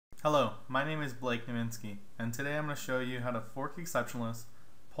Hello, my name is Blake Nowinski, and today I'm going to show you how to fork Exceptionless,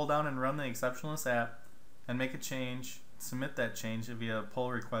 pull down and run the Exceptionless app, and make a change, submit that change via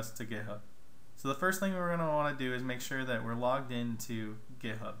pull request to Github. So the first thing we're going to want to do is make sure that we're logged into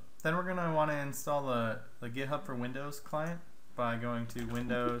Github. Then we're going to want to install the Github for Windows client by going to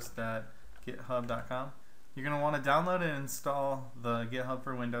windows.github.com. You're going to want to download and install the Github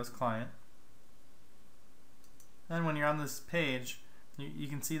for Windows client. Then when you're on this page, you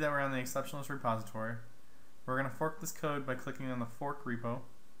can see that we're on the Exceptionless repository. We're going to fork this code by clicking on the fork repo.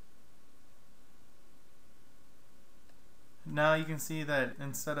 Now you can see that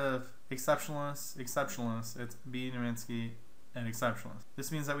instead of Exceptionless, it's B. Nowinski, and Exceptionless.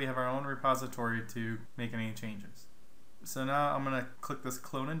 This means that we have our own repository to make any changes. So now I'm going to click this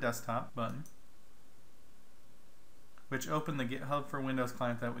Clone in Desktop button, which opened the GitHub for Windows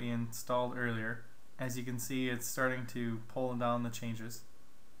client that we installed earlier. As you can see, it's starting to pull down the changes.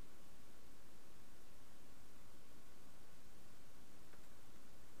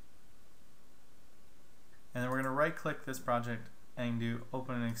 And then we're going to right click this project and do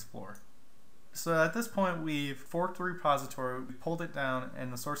Open and Explore. So at this point we've forked the repository, we pulled it down,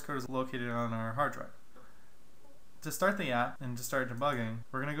 and the source code is located on our hard drive. To start the app and to start debugging,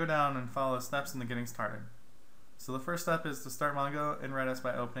 we're going to go down and follow the steps into getting started. So the first step is to start Mongo and Redis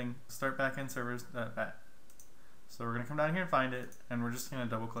by opening start backend servers.bat. So we're going to come down here and find it, and we're just going to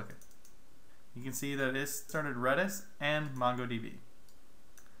double click it. You can see that it started Redis and MongoDB.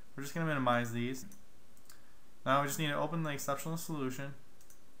 We're just going to minimize these. Now we just need to open the Exceptionless solution.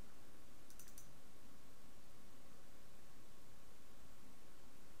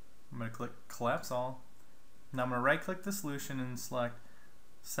 I'm going to click Collapse All. Now I'm going to right click the solution and select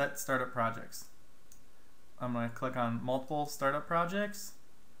Set Startup Projects. I'm going to click on multiple startup projects.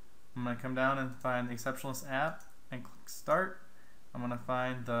 I'm going to come down and find the Exceptionless app and click Start. I'm going to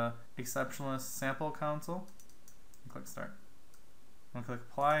find the Exceptionless sample console and click Start. I'm going to click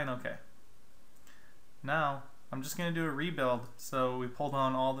Apply and OK. Now I'm just going to do a rebuild so we pull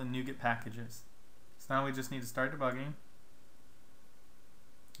down all the NuGet packages. So now we just need to start debugging.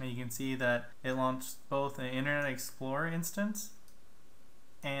 And you can see that it launched both an Internet Explorer instance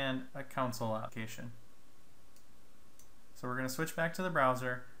and a console application. So we're going to switch back to the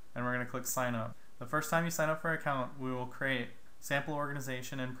browser and we're going to click Sign Up. The first time you sign up for an account, we will create sample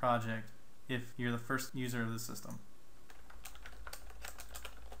organization and project if you're the first user of the system.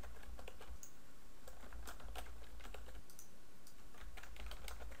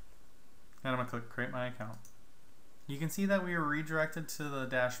 And I'm going to click Create My Account. You can see that we were redirected to the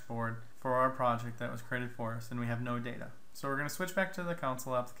dashboard for our project that was created for us, and we have no data. So we're going to switch back to the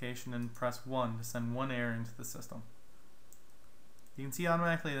console application and press 1 to send one error into the system. You can see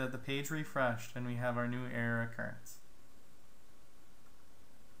automatically that the page refreshed and we have our new error occurrence.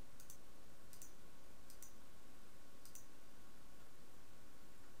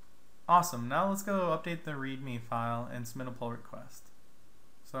 Awesome, now let's go update the Readme file and submit a pull request.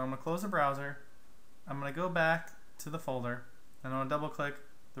 So I'm going to close the browser, I'm going to go back to the folder, and I'm going to double click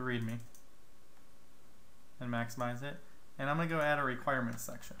the Readme and maximize it, and I'm going to go add a requirements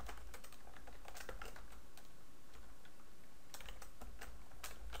section.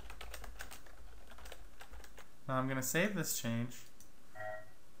 Now I'm going to save this change,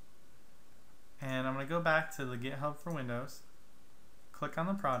 and I'm going to go back to the GitHub for Windows, click on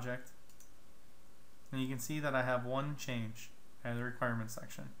the project, and you can see that I have one change at the requirements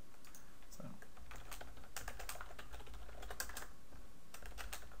section. So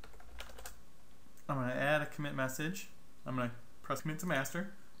I'm going to add a commit message. I'm going to press commit to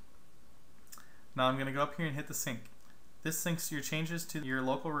master. Now I'm going to go up here and hit the sync. This syncs your changes to your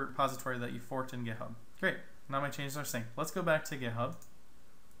local repository that you forked in GitHub. Great. Now my changes are synced. Let's go back to GitHub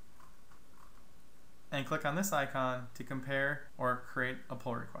and click on this icon to compare or create a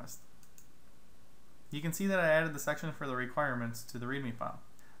pull request. You can see that I added the section for the requirements to the Readme file.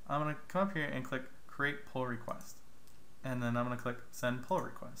 I'm going to come up here and click Create Pull Request, and then I'm going to click Send Pull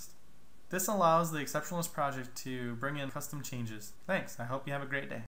Request. This allows the Exceptionless project to bring in custom changes. Thanks, I hope you have a great day.